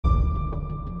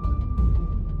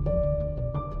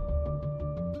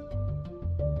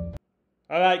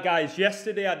All right, guys,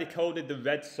 yesterday I decoded the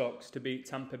Red Sox to beat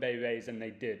Tampa Bay Rays, and they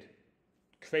did.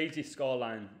 Crazy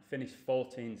scoreline, finished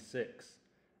 14-6.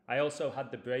 I also had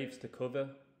the Braves to cover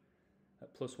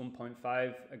at plus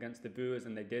 1.5 against the Brewers,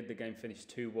 and they did. The game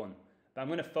finished 2-1. But I'm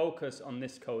going to focus on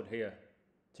this code here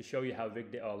to show you how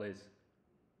rigged it all is.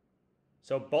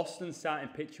 So Boston's starting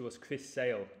pitcher was Chris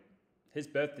Sale. His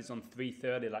birthday's on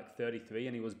 3/30, like 33,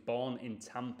 and he was born in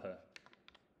Tampa.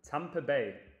 Tampa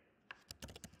Bay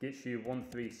gets you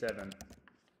 137.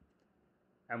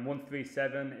 And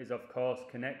 137 is, of course,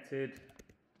 connected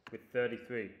with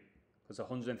 33, because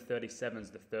 137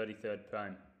 is the 33rd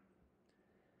prime.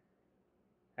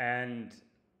 And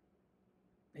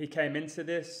he came into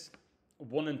this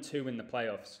 1-2 in the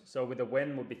playoffs. So with a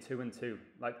win would be 2-2,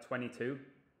 like 22.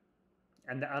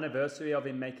 And the anniversary of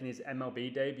him making his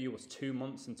MLB debut was 2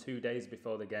 months and 2 days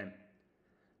before the game.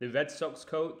 The Red Sox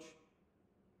coach,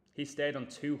 he stayed on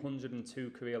 202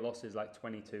 career losses, like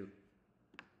 22.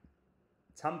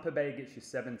 Tampa Bay gets you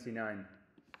 79.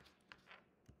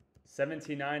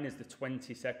 79 is the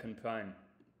 22nd prime.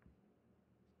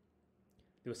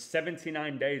 There was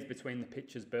 79 days between the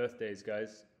pitchers' birthdays,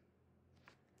 guys.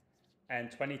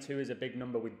 And 22 is a big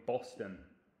number with Boston,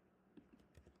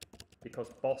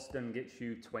 because Boston gets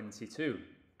you 22.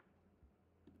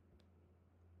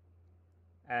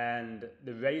 And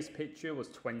the Rays pitcher was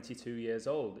 22 years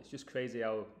old. It's just crazy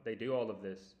how they do all of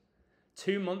this.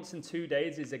 2 months and 2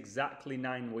 days is exactly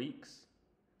 9 weeks.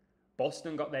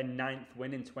 Boston got their 9th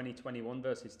win in 2021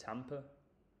 versus Tampa.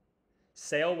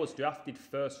 Sale was drafted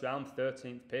first round,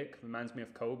 13th pick. Reminds me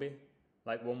of Kobe,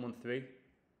 like 113.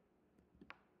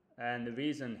 And the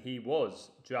reason he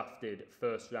was drafted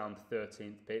first round,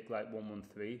 13th pick, like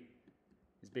 113,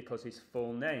 is because his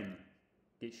full name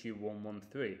gets you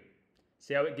 113.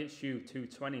 See how it gets you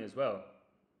 220 as well,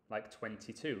 like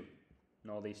 22,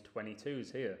 and all these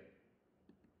 22s here.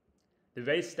 The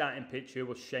Rays starting pitcher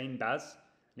was Shane Baz,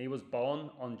 and he was born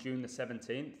on June the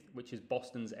 17th, which is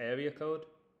Boston's area code.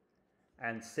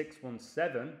 And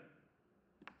 617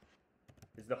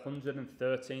 is the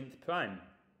 113th prime.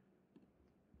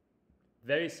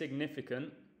 Very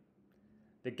significant.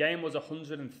 The game was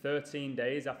 113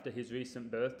 days after his recent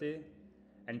birthday,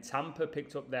 and Tampa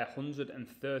picked up their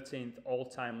 113th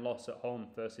all-time loss at home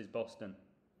versus Boston.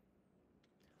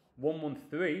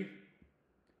 113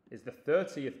 is the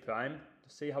 30th prime, to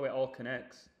see how it all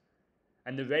connects.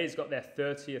 And the Rays got their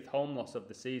 30th home loss of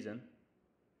the season,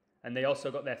 and they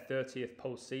also got their 30th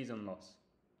postseason loss.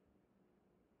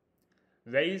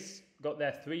 Rays got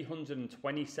their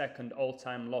 322nd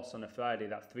all-time loss on a Friday,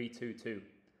 that 3-2-2.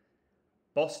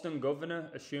 Boston governor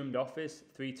assumed office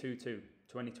 3-2-2,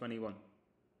 2021.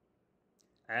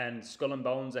 And Skull and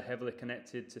Bones are heavily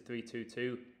connected to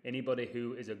 3-2-2. Anybody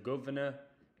who is a governor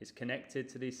is connected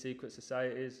to these secret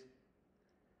societies.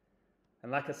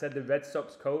 And like I said, the Red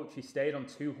Sox coach, he stayed on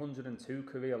 202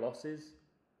 career losses.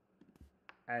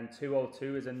 And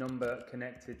 202 is a number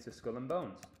connected to Skull and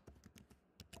Bones.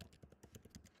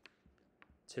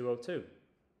 202.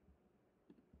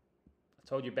 I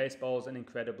told you baseball is an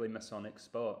incredibly Masonic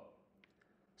sport.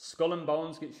 Skull and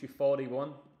Bones gets you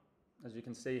 41, as you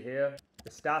can see here. The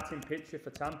starting pitcher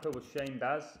for Tampa was Shane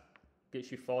Baz,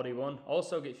 gets you 41.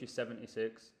 Also gets you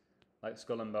 76, like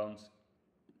Skull and Bones.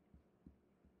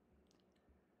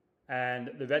 And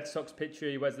the Red Sox pitcher,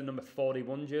 he wears the number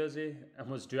 41 jersey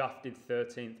and was drafted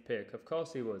 13th pick. Of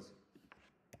course he was.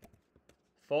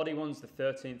 41's the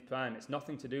 13th prime. It's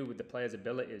nothing to do with the player's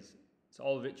abilities. It's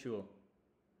all ritual.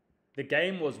 The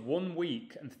game was 1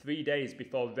 week and 3 days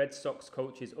before Red Sox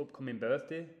coach's upcoming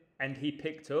birthday, and he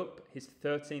picked up his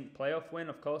 13th playoff win.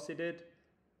 Of course he did.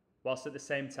 Whilst at the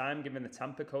same time giving the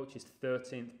Tampa coach his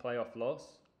 13th playoff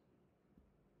loss.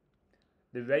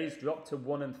 The Rays dropped to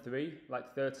 1-3,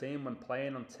 like 13, when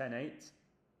playing on 10-8.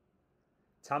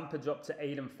 Tampa dropped to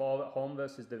 8-4 at home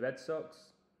versus the Red Sox.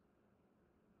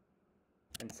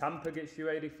 And Tampa gets you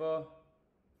 84.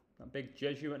 That big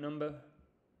Jesuit number.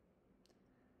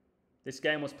 This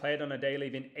game was played on a day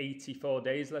leaving 84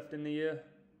 days left in the year.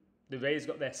 The Rays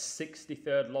got their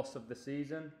 63rd loss of the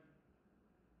season.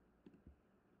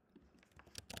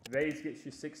 Rays gets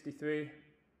you 63.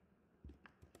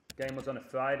 Game was on a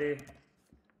Friday.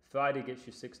 Friday gets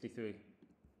you 63.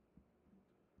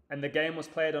 And the game was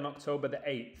played on October the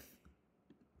 8th.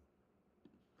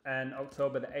 And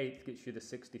October the 8th gets you the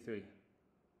 63.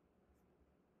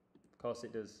 Of course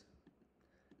it does.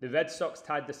 The Red Sox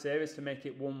tied the series to make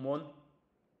it 1-1,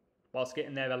 whilst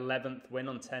getting their 11th win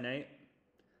on 10-8.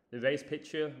 The Rays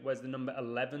pitcher wears the number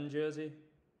 11 jersey.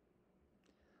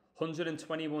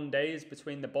 121 days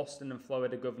between the Boston and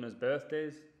Florida governor's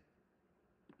birthdays.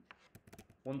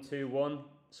 1-2-1,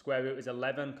 Square root is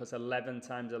 11 because 11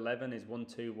 times 11 is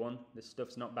 121. This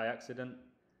stuff's not by accident.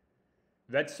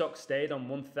 Red Sox stayed on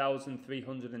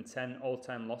 1,310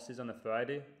 all-time losses on a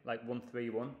Friday, like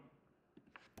 131.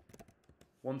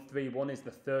 131 is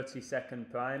the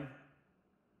 32nd prime.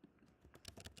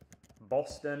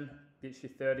 Boston gets you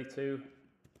 32.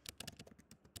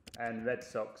 And Red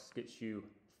Sox gets you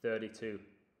 32.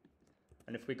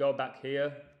 And if we go back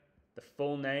here, the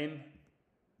full name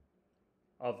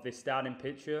of the starting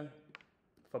pitcher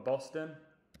for Boston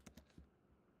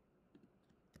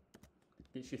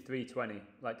gets you 320,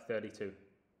 like 32.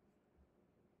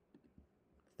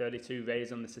 32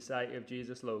 rays on the Society of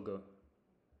Jesus logo.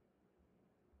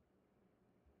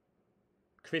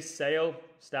 Chris Sale,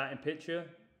 starting pitcher.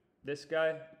 This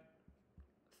guy,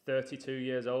 32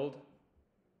 years old.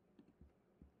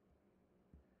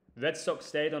 Red Sox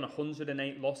stayed on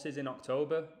 108 losses in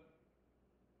October.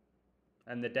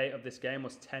 And the date of this game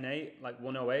was 10-8, like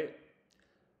 108.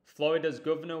 Florida's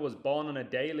governor was born on a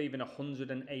day leaving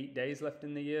 108 days left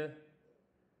in the year.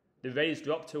 The Rays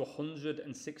dropped to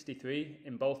 163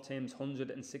 in both teams'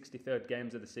 163rd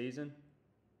games of the season.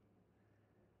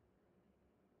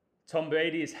 Tom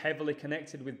Brady is heavily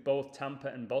connected with both Tampa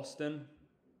and Boston.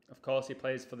 Of course, he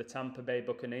plays for the Tampa Bay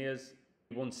Buccaneers.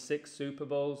 He won 6 Super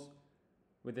Bowls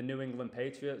with the New England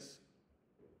Patriots,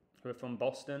 who are from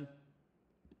Boston.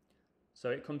 So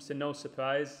it comes to no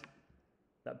surprise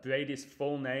that Brady's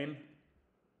full name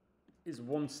is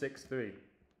 163.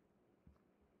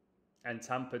 And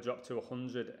Tampa dropped to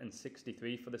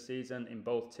 163 for the season in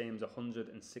both teams'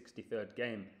 163rd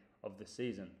game of the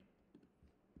season.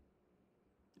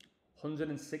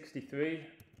 163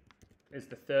 is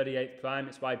the 38th prime.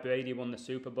 It's why Brady won the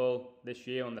Super Bowl this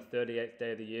year on the 38th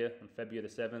day of the year, on February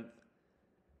the 7th.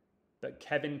 But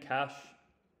Kevin Cash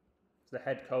is the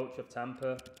head coach of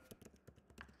Tampa.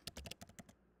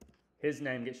 His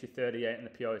name gets you 38 in the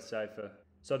purest cipher.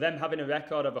 So them having a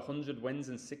record of 100 wins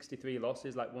and 63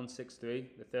 losses, like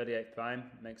 163, the 38th prime,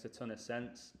 makes a ton of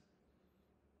sense.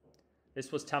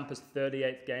 This was Tampa's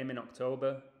 38th game in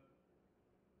October.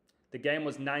 The game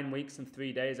was 9 weeks and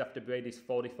 3 days after Brady's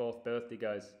 44th birthday,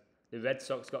 guys. The Red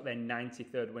Sox got their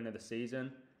 93rd win of the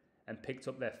season and picked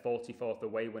up their 44th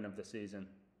away win of the season.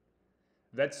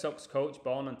 Red Sox coach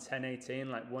born on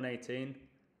 10/18, like 118.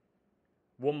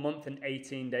 1 month and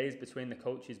 18 days between the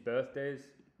coaches' birthdays.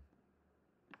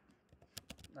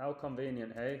 How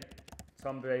convenient, hey?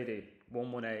 Tom Brady,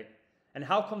 118. And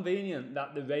how convenient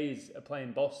that the Rays are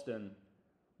playing Boston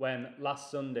when last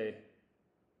Sunday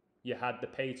you had the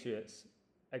Patriots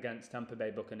against Tampa Bay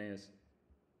Buccaneers.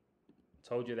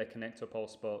 Told you they connect up all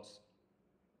sports.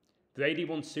 Brady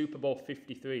won Super Bowl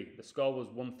 53. The score was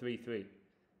 1-3-3.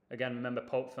 Again, remember,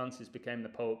 Pope Francis became the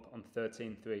Pope on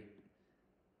 13-3.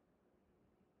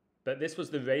 But this was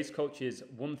the Rays coach's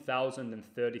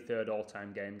 1,033rd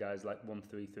all-time game, guys, like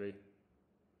 1-3-3.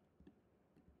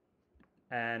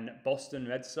 And Boston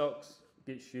Red Sox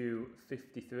gets you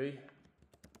 53,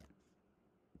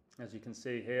 as you can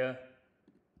see here.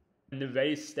 And the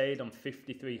Rays stayed on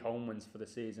 53 home wins for the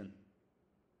season.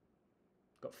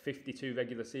 Got 52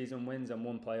 regular season wins and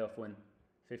 1 playoff win,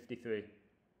 53.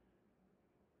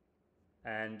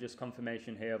 And just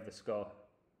confirmation here of the score.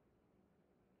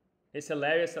 It's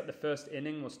hilarious that the first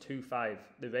inning was 2-5.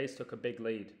 The Rays took a big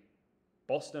lead.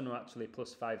 Boston were actually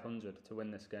plus 500 to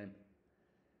win this game.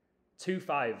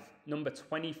 2-5. Number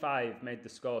 25 made the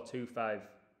score 2-5.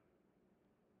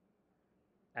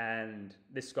 And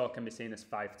this score can be seen as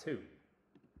 5-2.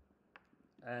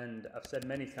 And I've said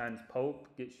many times, Pope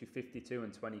gets you 52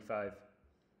 and 25.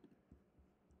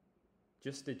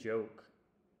 Just a joke.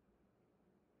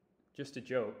 Just a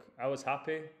joke. I was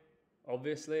happy,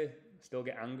 obviously. Still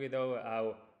get angry though at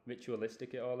how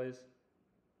ritualistic it all is.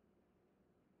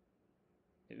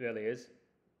 It really is.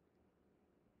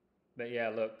 But yeah,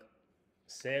 look.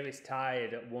 Series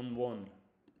tied at 1-1.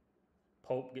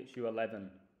 Pope gets you 11.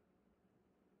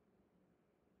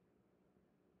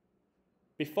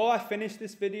 Before I finish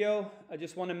this video, I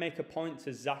just want to make a point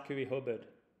to Zachary Hubbard.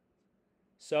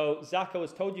 So, Zach, I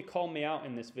was told you called me out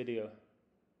in this video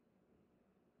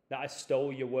that I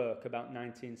stole your work about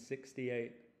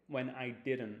 1968 when I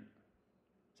didn't.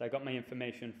 So I got my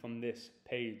information from this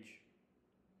page.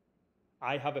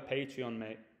 I have a Patreon,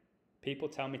 mate. People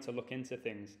tell me to look into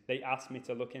things. They asked me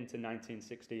to look into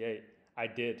 1968. I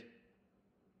did.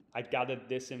 I gathered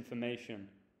this information.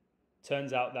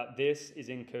 Turns out that this is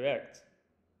incorrect.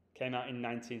 Came out in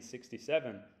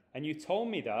 1967. And you told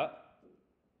me that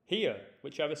here,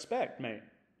 which I respect, mate.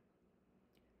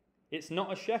 It's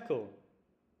not a shekel.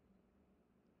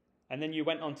 And then you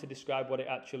went on to describe what it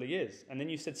actually is. And then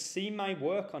you said, see my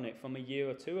work on it from a year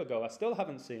or two ago. I still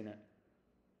haven't seen it.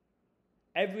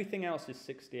 Everything else is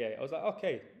 68. I was like,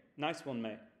 okay, nice one,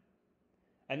 mate.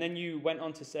 And then you went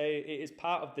on to say it is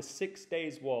part of the 6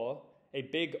 Days War, a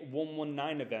big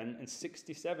 119 event, and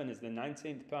 67 is the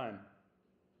 19th prime.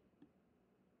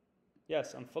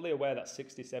 Yes, I'm fully aware that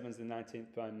 67 is the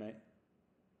 19th prime, mate.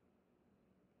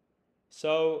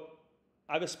 So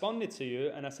I responded to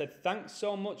you and I said, thanks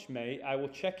so much, mate. I will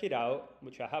check it out,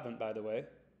 which I haven't, by the way.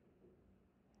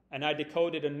 And I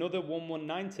decoded another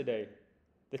 119 today.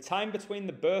 The time between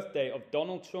the birthday of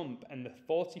Donald Trump and the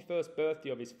 41st birthday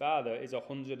of his father is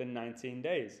 119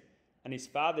 days. And his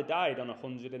father died on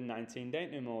 119-day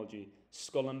numerology.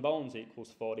 Skull and bones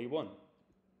equals 41.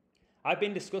 I've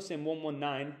been discussing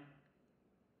 119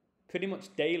 pretty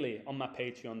much daily on my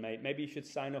Patreon, mate. Maybe you should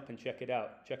sign up and check it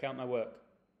out. Check out my work.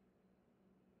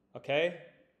 Okay?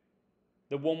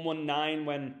 The 119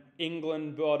 when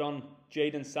England brought on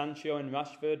Jadon Sancho and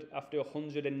Rashford after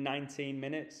 119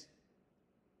 minutes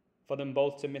for them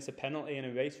both to miss a penalty in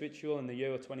a race ritual in the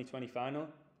Euro 2020 final.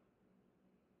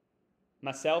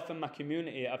 Myself and my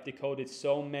community have decoded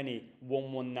so many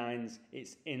 119s,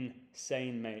 it's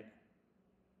insane, mate.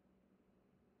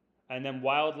 And then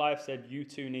Wildlife said, you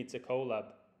two need to collab.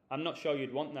 I'm not sure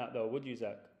you'd want that though, would you,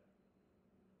 Zach?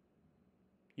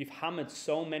 You've hammered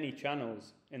so many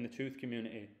channels in the truth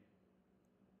community.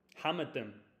 Hammered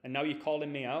them. And now you're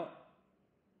calling me out?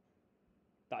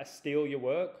 That I steal your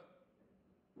work?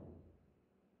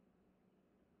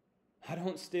 I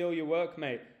don't steal your work,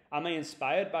 mate. Am I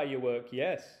inspired by your work?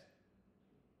 Yes.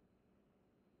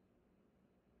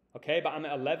 Okay, but I'm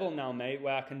at a level now, mate,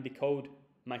 where I can decode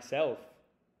myself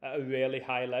at a really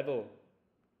high level.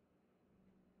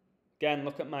 Again,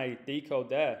 look at my decode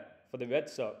there for the Red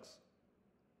Sox.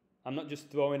 I'm not just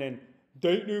throwing in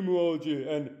date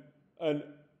numerology and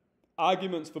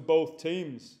arguments for both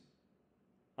teams.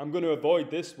 I'm going to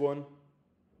avoid this one.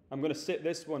 I'm going to sit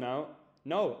this one out.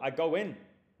 No, I go in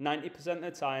 90% of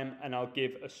the time and I'll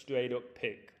give a straight up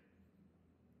pick.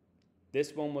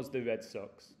 This one was the Red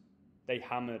Sox. They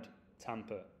hammered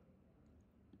Tampa.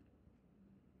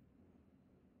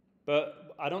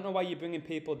 But I don't know why you're bringing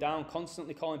people down,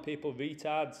 constantly calling people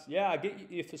retards. Yeah, I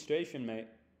get your frustration, mate.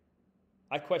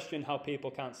 I question how people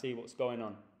can't see what's going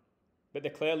on. But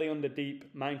they're clearly under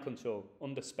deep mind control,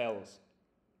 under spells.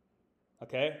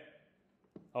 Okay?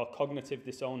 Or cognitive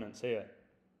dissonance here.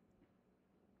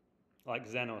 Like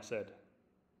Zeno said.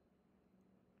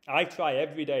 I try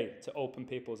every day to open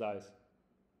people's eyes.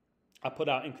 I put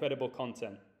out incredible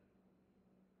content.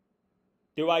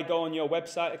 Do I go on your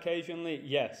website occasionally?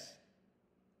 Yes.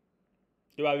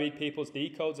 Do I read people's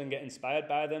decodes and get inspired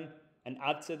by them and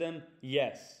add to them?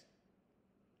 Yes.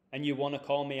 And you want to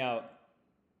call me out.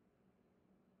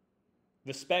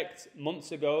 Respect,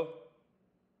 months ago,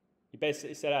 you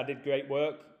basically said I did great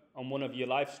work on one of your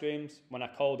live streams when I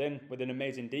called in with an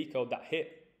amazing decode that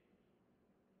hit.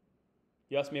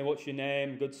 You asked me, what's your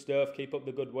name? Good stuff, keep up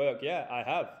the good work. Yeah, I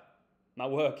have. My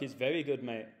work is very good,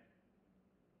 mate.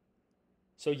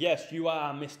 So yes, you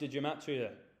are Mr.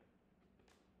 Gematria.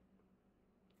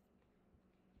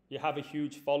 You have a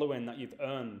huge following that you've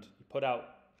earned. You put out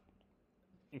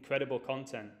incredible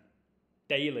content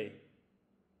daily.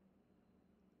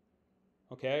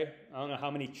 Okay? I don't know how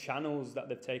many channels that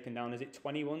they've taken down. Is it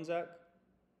 21, Zach?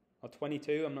 Or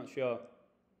 22? I'm not sure.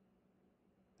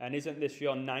 And isn't this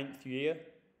your 9th year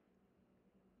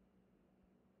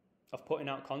of putting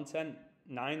out content?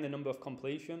 9, the number of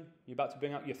completion. You're about to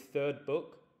bring out your 3rd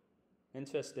book.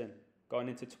 Interesting. Going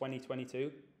into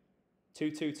 2022.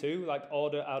 222, like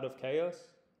order out of chaos.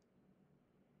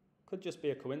 Could just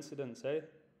be a coincidence, eh?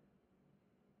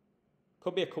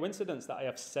 Could be a coincidence that I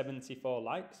have 74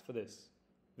 likes for this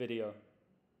video.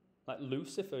 Like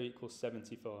Lucifer equals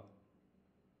 74.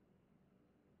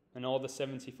 And all the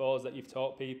 74s that you've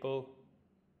taught people.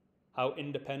 How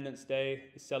Independence Day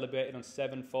is celebrated on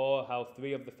 7/4. How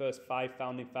 3 of the first 5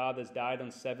 founding fathers died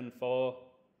on 7/4.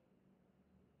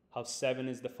 How 7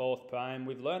 is the 4th prime.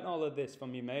 We've learnt all of this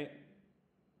from you, mate.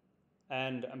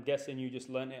 And I'm guessing you just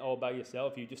learnt it all by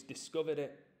yourself. You just discovered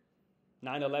it.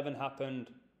 9/11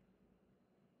 happened.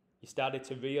 You started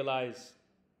to realize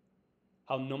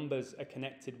how numbers are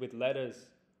connected with letters.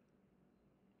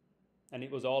 And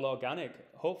it was all organic.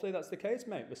 Hopefully that's the case,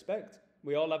 mate. Respect.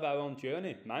 We all have our own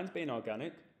journey. Mine's been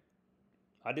organic.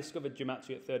 I discovered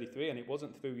gematria at 33 and it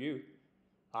wasn't through you.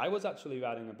 I was actually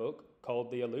writing a book called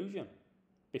The Illusion.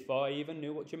 Before I even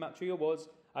knew what gematria was,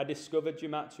 I discovered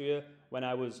gematria when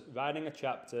I was writing a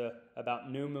chapter about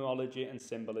numerology and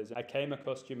symbolism. I came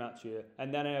across gematria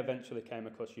and then I eventually came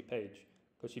across your page.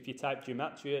 Because if you type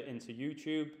gematria into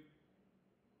YouTube,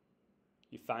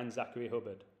 you find Zachary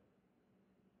Hubbard.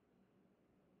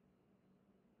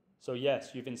 So yes,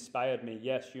 you've inspired me.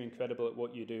 Yes, you're incredible at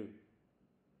what you do.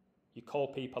 You call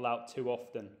people out too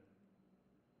often.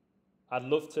 I'd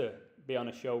love to be on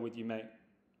a show with you, mate,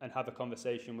 and have a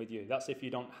conversation with you. That's if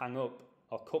you don't hang up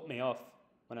or cut me off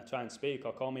when I try and speak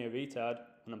or call me a retard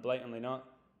when I'm blatantly not.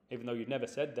 Even though you've never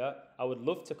said that, I would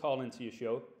love to call into your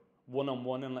show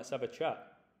one-on-one and let's have a chat.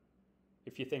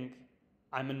 If you think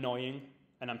I'm annoying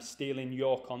and I'm stealing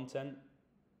your content,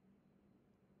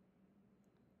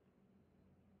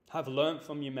 I've learned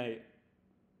from you, mate.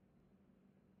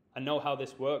 I know how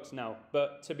this works now.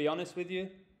 But to be honest with you,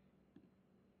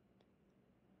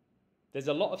 there's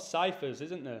a lot of ciphers,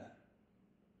 isn't there,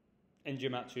 in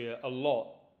gematria? A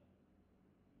lot.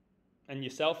 And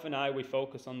yourself and I, we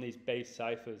focus on these base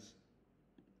ciphers.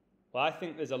 Well, I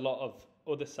think there's a lot of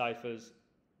other ciphers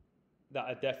that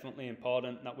are definitely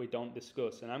important that we don't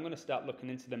discuss. And I'm going to start looking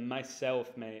into them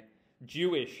myself, mate.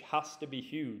 Jewish has to be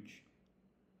huge.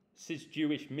 This is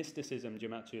Jewish mysticism,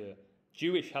 gematria.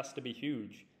 Jewish has to be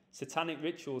huge. Satanic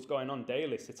rituals going on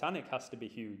daily. Satanic has to be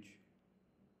huge.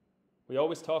 We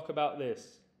always talk about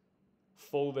this.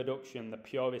 Full reduction, the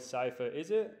purest cipher. Is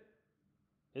it?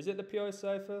 Is it the purest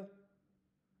cipher?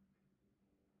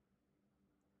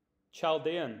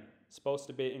 Chaldean, supposed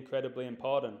to be incredibly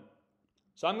important.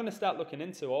 So I'm going to start looking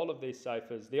into all of these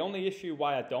ciphers. The only issue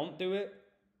why I don't do it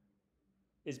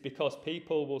is because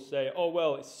people will say, oh,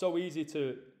 well, it's so easy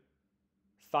to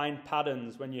find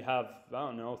patterns when you have, I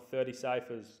don't know, 30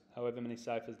 ciphers, however many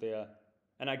ciphers they are.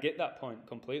 And I get that point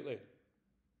completely.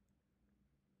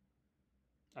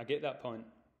 I get that point.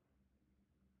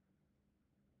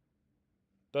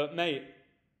 But mate,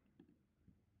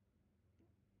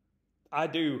 I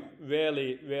do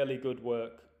really, really good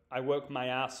work. I work my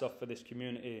ass off for this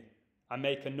community. I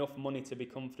make enough money to be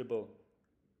comfortable.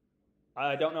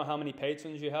 I don't know how many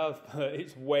patrons you have, but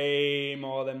it's way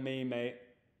more than me, mate.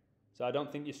 So I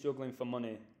don't think you're struggling for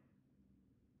money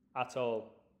at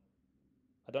all.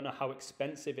 I don't know how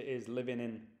expensive it is living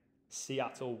in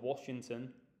Seattle,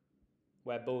 Washington,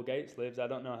 where Bill Gates lives. I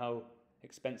don't know how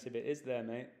expensive it is there,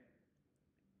 mate.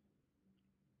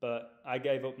 But I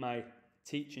gave up my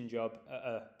teaching job at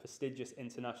a prestigious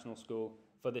international school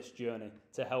for this journey,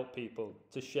 to help people,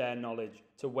 to share knowledge,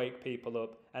 to wake people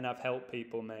up, and I've helped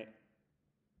people, mate.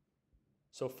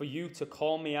 So for you to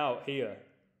call me out here,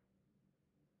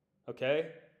 okay,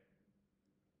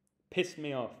 pissed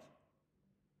me off.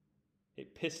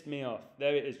 It pissed me off.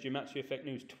 There it is, Gematria Fake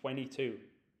News 22.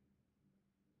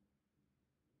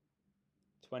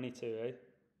 22, eh?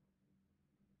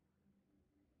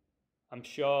 I'm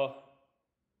sure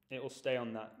it will stay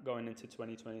on that going into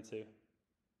 2022.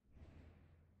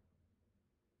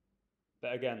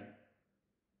 But again,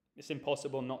 it's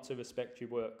impossible not to respect your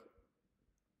work.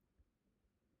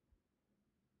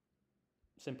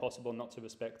 It's impossible not to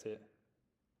respect it.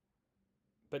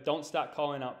 But don't start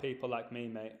calling out people like me,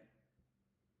 mate,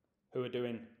 who are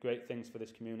doing great things for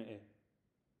this community,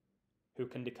 who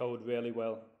can decode really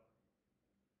well,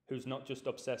 who's not just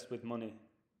obsessed with money.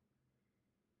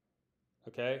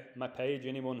 Okay? My page,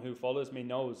 anyone who follows me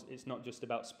knows it's not just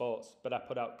about sports, but I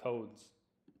put out codes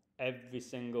every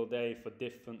single day for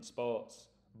different sports.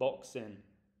 Boxing,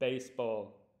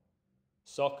 baseball,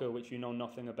 soccer, which you know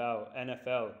nothing about,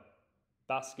 NFL,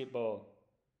 basketball.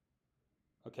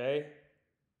 Okay?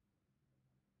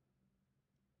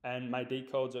 And my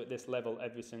decodes are at this level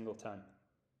every single time.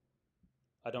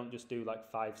 I don't just do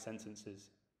like 5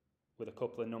 sentences with a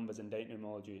couple of numbers and date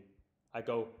numerology. I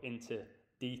go into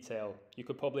detail. You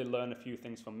could probably learn a few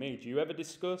things from me. Do you ever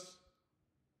discuss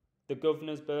the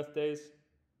governor's birthdays?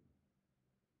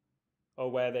 Or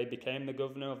where they became the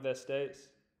governor of their states?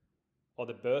 Or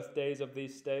the birthdays of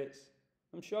these states?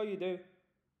 I'm sure you do.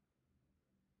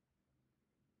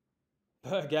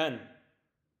 But again,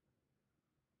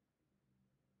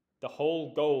 the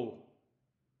whole goal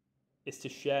is to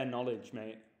share knowledge,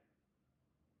 mate.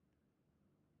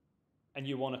 And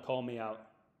you want to call me out.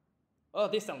 Oh,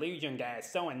 this illusion guy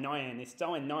is so annoying. It's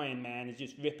so annoying, man. He's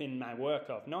just ripping my work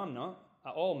off. No, I'm not.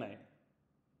 At all, mate.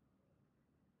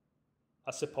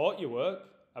 I support your work.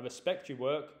 I respect your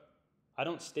work. I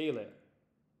don't steal it.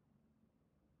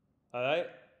 All right?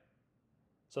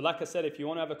 So like I said, if you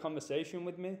want to have a conversation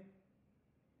with me,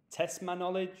 test my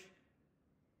knowledge,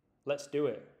 let's do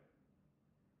it.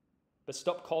 But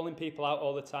stop calling people out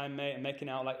all the time, mate, and making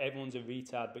it out like everyone's a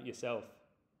retard but yourself.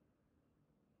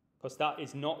 Because that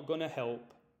is not going to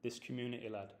help this community,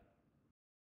 lad.